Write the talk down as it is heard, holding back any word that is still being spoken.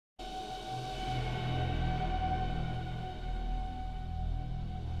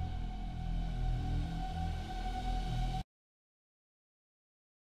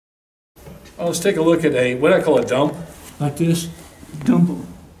Well, let's take a look at what I call a dump. Like this, dump them.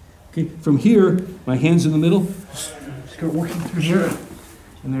 Okay, from here, my hand's in the middle, start working through here,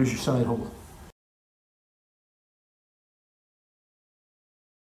 and there's your side hold.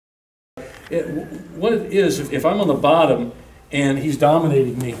 What it is, if I'm on the bottom and he's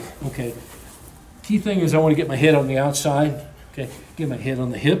dominating me, okay, key thing is I want to get my head on the outside, okay, get my head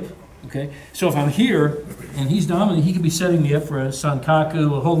on the hip, okay. So if I'm here and he's dominating, he could be setting me up for a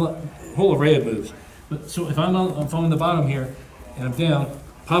sankaku, a whole array of moves. But so if I'm on the bottom here and I'm down,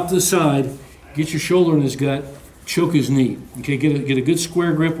 pop to the side, get your shoulder in his gut, choke his knee, okay, get a good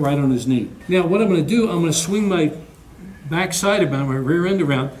square grip right on his knee. Now what I'm going to do, I'm going to swing my back side around, my rear end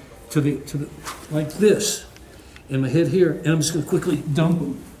around, to the like this, and my head here, and I'm just going to quickly dump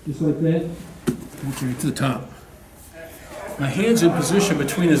them, just like that, okay, to the top. My hand's in position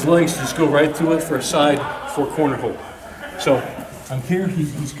between his legs to just go right through it for a side, for a corner hold. So I'm here,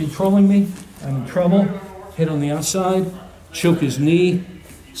 he's controlling me, I'm in trouble, head on the outside, choke his knee,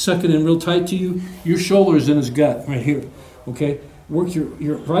 suck it in real tight to you, your shoulder is in his gut, right here, okay? Work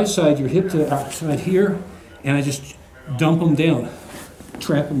your right side, your hip to the outside here, and I just dump him down.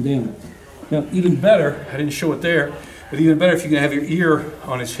 Trap him down. Now, even better, I didn't show it there, but even better if you can have your ear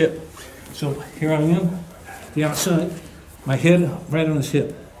on his hip. So here I am, the outside, my head right on his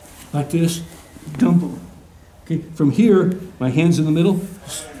hip, like this, dump him. Okay, from here, my hand's in the middle,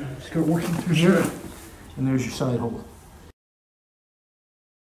 start working through here, and there's your side hold.